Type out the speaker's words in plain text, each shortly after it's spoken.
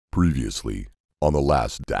Previously on the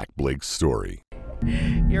last dakblake story.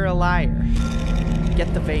 You're a liar.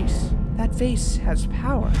 Get the vase. That vase has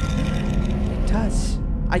power. It does.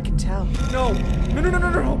 I can tell. No.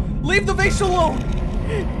 No. Leave the vase alone.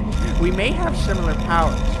 We may have similar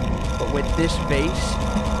powers, but with this vase,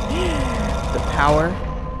 the power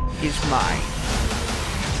is mine.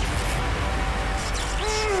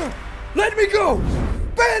 Let me go!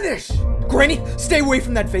 Vanish! Granny, stay away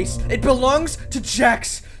from that vase. It belongs to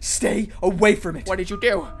Jax. Stay away from it. What did you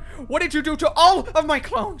do? What did you do to all of my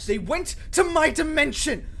clones? They went to my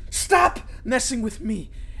dimension. Stop messing with me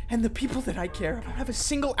and the people that I care about. I don't have a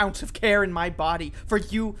single ounce of care in my body for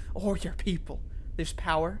you or your people. This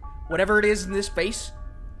power, whatever it is in this vase,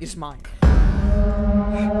 is mine.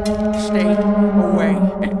 Stay away.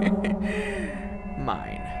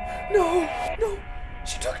 Mine. No.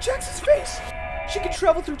 She took Jax's vase. She can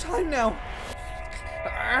travel through time now.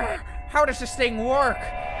 How does this thing work?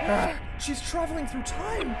 She's traveling through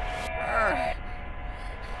time.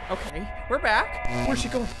 Okay, we're back. Where's she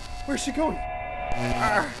going? Where's she going?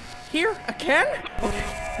 Here again?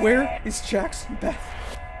 Okay, where is Jax and Beth?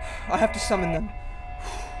 I have to summon them.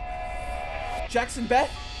 Jax and Beth,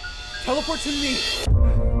 teleport to me.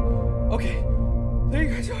 Okay, there you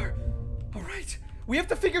guys are. All right, we have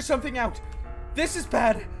to figure something out. This is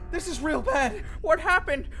bad. This is real bad. What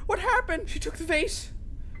happened? What happened? She took the vase.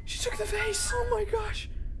 She took the vase. Oh my gosh.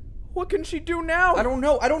 What can she do now? I don't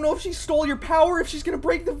know. I don't know if she stole your power, if she's gonna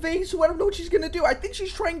break the vase. So I don't know what she's gonna do. I think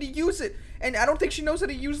she's trying to use it, and I don't think she knows how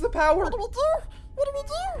to use the power. What do we do? What do we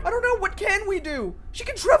do? I don't know. What can we do? She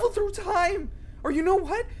can travel through time. Or you know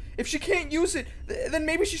what? If she can't use it, then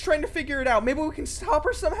maybe she's trying to figure it out. Maybe we can stop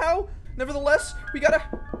her somehow. Nevertheless, we gotta...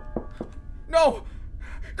 No!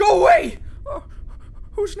 Go away!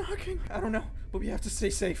 Who's knocking? I don't know, but we have to stay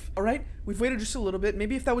safe. All right? We've waited just a little bit.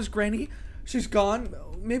 Maybe if that was Granny, she's gone.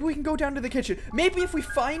 Maybe we can go down to the kitchen. Maybe if we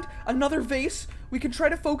find another vase, we can try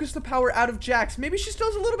to focus the power out of Jax. Maybe she still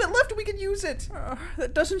has a little bit left and we can use it.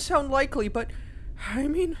 That doesn't sound likely, but I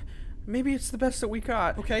mean, maybe it's the best that we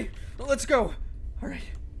got. Okay, let's go. All right.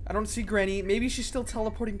 I don't see Granny. Maybe she's still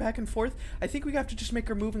teleporting back and forth. I think we have to just make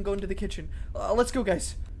her move and go into the kitchen. Let's go,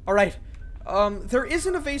 guys. All right. There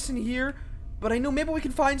isn't a vase in here, but I know maybe we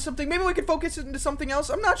can find something. Maybe we can focus it into something else.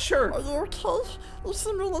 I'm not sure. Are you okay? You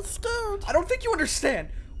seem really scared. I don't think you understand.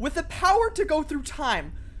 With the power to go through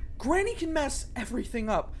time, Granny can mess everything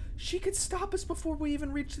up. She could stop us before we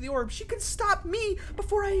even reach the orb. She could stop me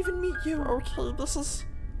before I even meet you. Okay, this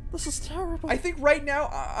is terrible. I think right now,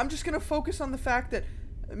 I'm just gonna focus on the fact that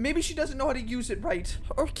maybe she doesn't know how to use it right.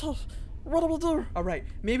 Okay, what do we do? All right,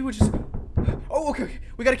 maybe we just... Oh, okay.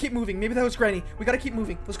 We gotta keep moving. Maybe that was Granny. We gotta keep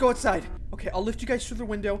moving. Let's go outside. Okay, I'll lift you guys through the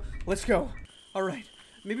window. Let's go. All right.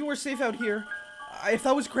 Maybe we're safe out here. If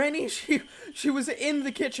that was Granny, she was in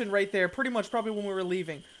the kitchen right there, pretty much probably when we were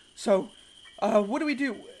leaving. So, what do we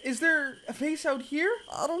do? Is there a vase out here?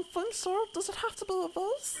 I don't think so. Does it have to be a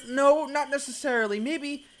vase? No, not necessarily.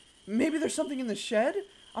 Maybe there's something in the shed?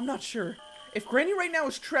 I'm not sure. If Granny right now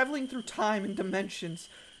is traveling through time and dimensions,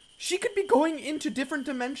 she could be going into different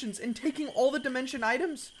dimensions and taking all the dimension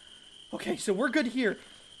items. Okay, so we're good here.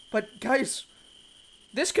 But guys,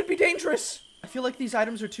 this could be dangerous. I feel like these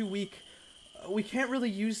items are too weak. We can't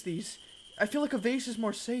really use these. I feel like a vase is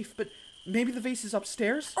more safe, but maybe the vase is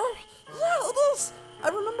upstairs? Oh, yeah, it is. I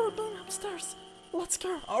remember it being upstairs. Let's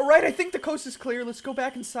go. All right, I think the coast is clear. Let's go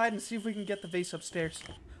back inside and see if we can get the vase upstairs.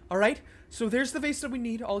 All right, so there's the vase that we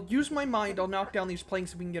need. I'll use my mind. I'll knock down these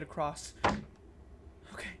planks so we can get across.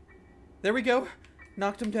 Okay. There we go.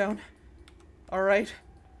 Knocked him down. Alright.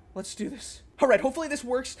 Let's do this. Alright, hopefully this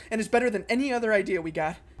works and is better than any other idea we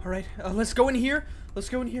got. Alright, let's go in here. Let's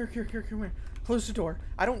go in here. Here, come here. Close the door.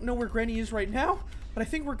 I don't know where Granny is right now, but I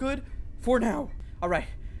think we're good for now. Alright,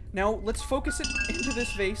 now let's focus it into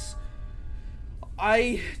this vase.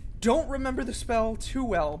 I don't remember the spell too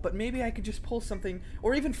well, but maybe I could just pull something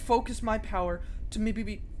or even focus my power to maybe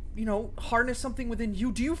be, you know, harness something within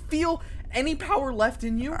you. Do you feel any power left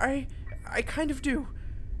in you? I kind of do.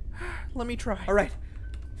 Let me try. All right.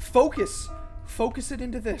 Focus it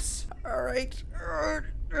into this. All right.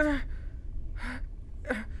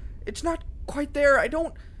 It's not quite there. I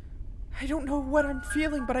don't know what I'm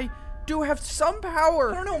feeling, but I do have some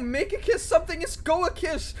power. I don't know. Make a kiss something. It's go a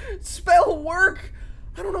kiss. Spell work.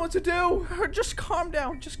 I don't know what to do. Just calm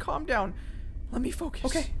down. Just calm down. Let me focus.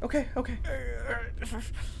 Okay.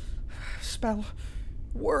 Spell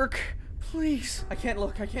work. Please. I can't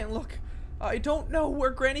look. I don't know where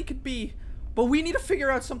Granny could be, but we need to figure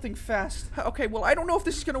out something fast. Okay, well, I don't know if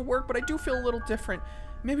this is gonna work, but I do feel a little different.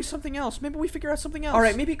 Maybe something else. Maybe we figure out something else. All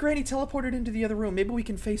right, maybe Granny teleported into the other room. Maybe we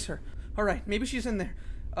can face her. All right, maybe she's in there.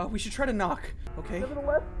 We should try to knock. Okay. To the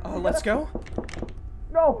left. Let's go.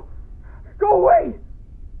 No! Go away!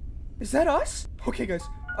 Is that us? Okay, guys.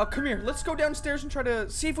 Come here. Let's go downstairs and try to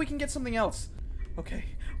see if we can get something else. Okay.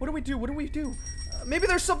 What do we do? What do we do? Maybe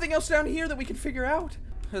there's something else down here that we can figure out.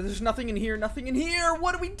 There's nothing in here. Nothing in here.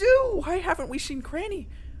 What do we do? Why haven't we seen Granny?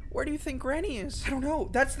 Where do you think Granny is? I don't know.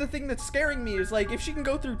 That's the thing that's scaring me is like if she can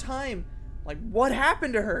go through time, like what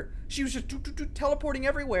happened to her? She was just teleporting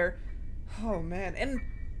everywhere. Oh man. And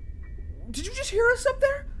did you just hear us up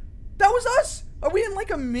there? That was us. Are we in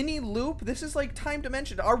like a mini loop? This is like time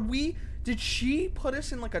dimension. Did she put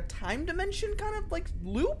us in like a time dimension kind of like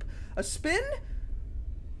loop? A spin?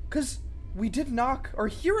 Cause we did knock or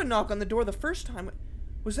hear a knock on the door the first time.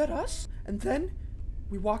 Was that us? And then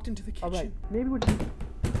we walked into the kitchen. All right. Maybe we're just...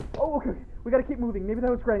 Oh, okay. We gotta keep moving. Maybe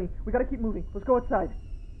that was Granny. We gotta keep moving. Let's go outside.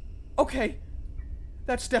 Okay.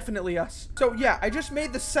 That's definitely us. So yeah, I just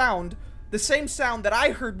made the same sound that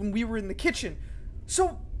I heard when we were in the kitchen.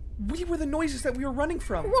 So we were the noises that we were running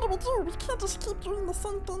from. What do we do? We can't just keep doing the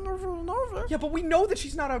same thing over and over. Yeah, but we know that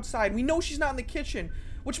she's not outside. We know she's not in the kitchen.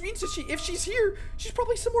 Which means that if she's here, she's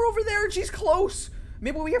probably somewhere over there and she's close.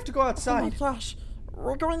 Maybe we have to go outside. Oh my gosh.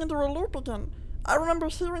 We're going into a loop again. I remember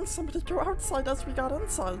hearing somebody go outside as we got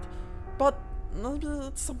inside. But maybe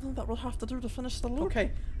it's something that we'll have to do to finish the loop.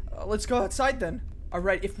 Okay, let's go outside then.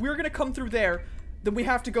 Alright, if we're gonna come through there, then we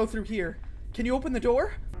have to go through here. Can you open the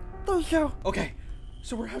door? There you go. Okay,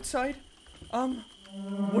 so we're outside.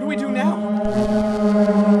 What do we do now?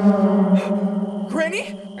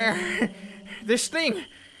 Granny? This thing,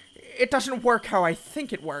 it doesn't work how I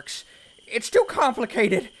think it works. It's too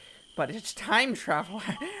complicated. But it's time travel.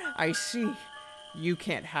 I see. You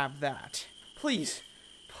can't have that. Please.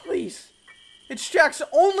 Please. It's Jax's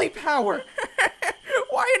only power.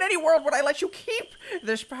 Why in any world would I let you keep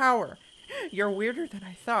this power? You're weirder than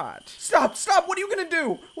I thought. Stop! Stop! What are you gonna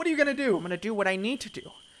do? What are you gonna do? I'm gonna do what I need to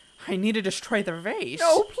do. I need to destroy the vase.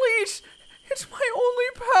 No, please! It's my only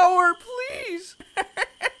power, please!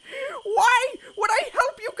 Why would I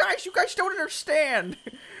help you guys? You guys don't understand.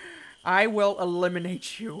 I will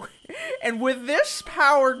eliminate you. And with this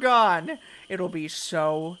power gone, it'll be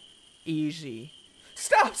so easy.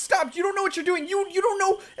 Stop! Stop! You don't know what you're doing. You don't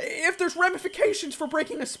know if there's ramifications for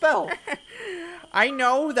breaking a spell. I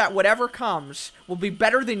know that whatever comes will be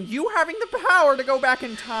better than you having the power to go back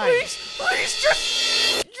in time. Please,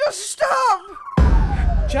 just stop!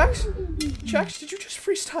 Jax, did you just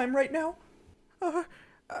freeze time right now?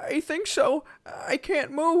 I think so. I can't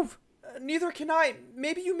move. Neither can I.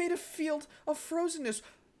 Maybe you made a field of frozenness.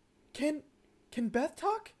 Can Beth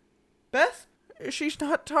talk? Beth? She's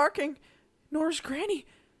not talking. Nor is Granny.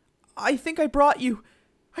 I think I brought you.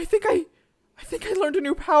 I think I learned a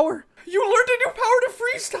new power. You learned a new power to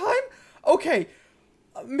freeze time? Okay.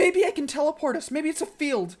 Maybe I can teleport us. Maybe it's a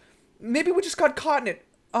field. Maybe we just got caught in it.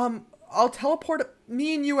 I'll teleport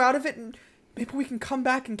me and you out of it, and maybe we can come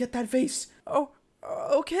back and get that vase. Oh,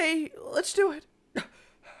 okay. Let's do it.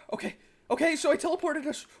 Okay, so I teleported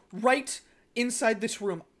us right inside this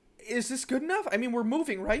room. Is this good enough? I mean, we're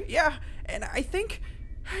moving, right? Yeah, and I think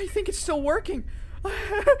it's still working. I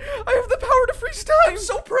have the power to freeze time! I'm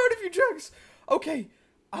so proud of you, Jax! Okay,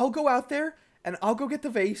 I'll go out there, and I'll go get the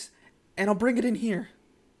vase, and I'll bring it in here.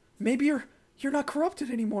 Maybe you're not corrupted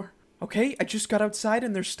anymore. Okay, I just got outside,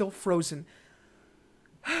 and they're still frozen.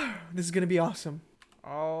 This is gonna be awesome.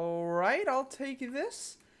 Alright, I'll take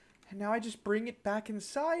this. And now I just bring it back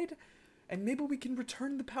inside, and maybe we can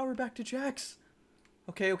return the power back to Jax.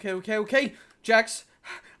 Okay. Jax,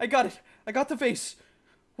 I got it. I got the vase.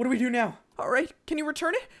 What do we do now? Alright, can you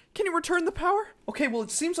return it? Can you return the power? Okay, well,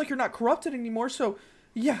 it seems like you're not corrupted anymore, so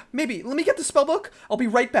yeah, maybe. Let me get the spellbook. I'll be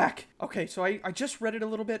right back. Okay, so I just read it a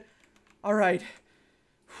little bit. Alright.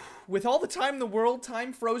 With all the time in the world,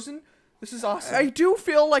 time frozen, this is awesome. I do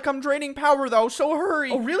feel like I'm draining power, though, so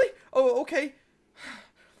hurry. Oh, really? Oh, okay.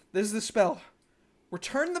 This is the spell.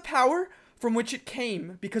 Return the power from which it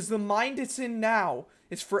came, because the mind it's in now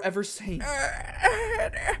is forever sane.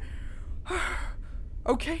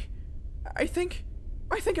 Okay. I think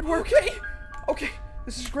it worked. Okay.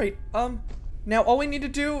 This is great. Now all we need to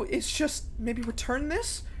do is just maybe return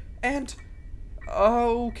this, and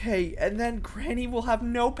okay, and then Granny will have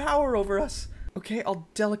no power over us. Okay, I'll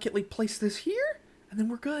delicately place this here, and then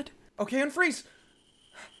we're good. Okay, unfreeze.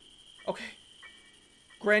 Okay.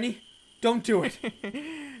 Granny, don't do it.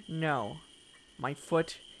 No. My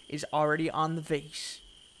foot is already on the vase,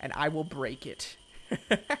 and I will break it.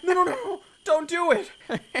 No. Don't do it.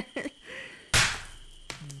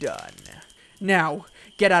 Done. Now,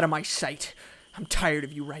 get out of my sight. I'm tired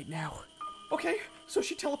of you right now. Okay, so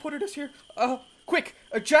she teleported us here. Quick,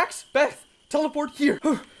 Jax, Beth, teleport here.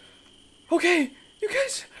 Okay, you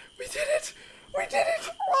guys, we did it. We did it.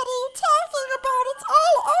 What are you talking about? It's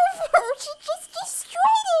all over. She just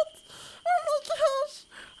destroyed it. Oh my gosh.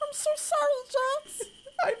 I'm so sorry, Jax.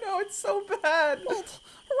 I know, it's so bad. Wait,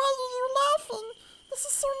 why are you laughing? This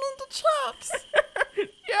is so mean to Jax.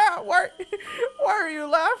 Yeah, why are you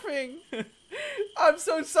laughing? I'm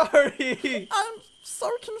so sorry. I'm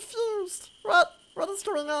so confused. What is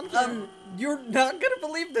going on here? You're not gonna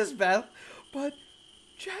believe this, Beth, but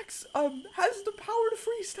Jax, has the power to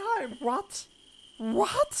freeze time. What?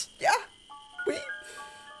 What? Yeah,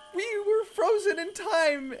 we were frozen in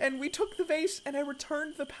time, and we took the vase, and I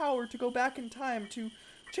returned the power to go back in time to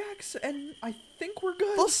Jax, and I think we're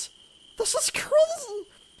good. This is crazy.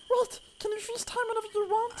 Wait, can you freeze time whenever you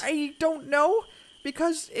want? I don't know,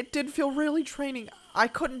 because it did feel really draining. I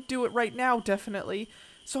couldn't do it right now, definitely.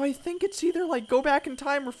 So I think it's either like go back in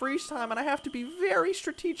time or freeze time, and I have to be very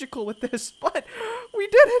strategical with this. But we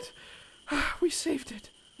did it. We saved it.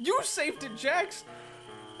 You saved it, Jax.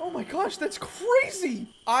 Oh my gosh, that's crazy.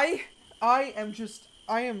 I am just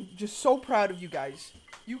so proud of you guys.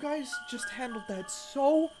 You guys just handled that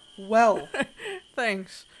so well.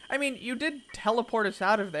 Thanks. I mean, you did teleport us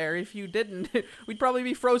out of there. If you didn't, we'd probably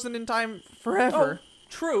be frozen in time forever.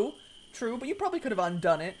 Oh, true, but you probably could have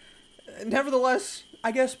undone it. Nevertheless,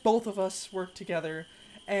 I guess both of us worked together,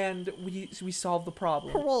 and we solved the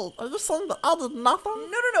problem. Wait, are you saying that I did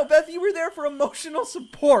nothing? No, Beth, you were there for emotional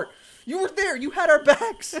support. You were there, you had our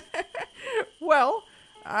backs. Well,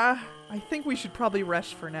 I think we should probably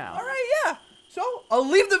rest for now. All right, yeah. So, I'll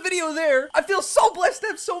leave the video there. I feel so blessed to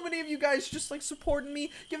have so many of you guys just, like, supporting me,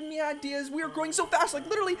 giving me ideas. We are growing so fast. Like,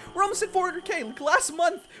 literally, we're almost at 400K. Like, last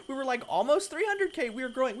month, we were, like, almost 300K. We are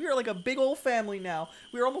growing. We are, like, a big old family now.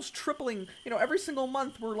 We are almost tripling. You know, every single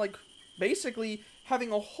month, we're, like, basically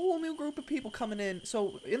having a whole new group of people coming in.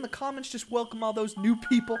 So, in the comments, just welcome all those new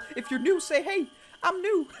people. If you're new, say, hey, I'm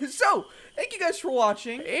new. So, thank you guys for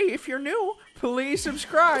watching. Hey, if you're new, please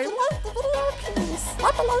subscribe. If you like the video, please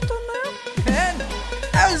slap a like on there. And,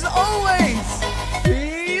 as always,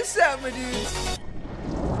 peace out, my dudes.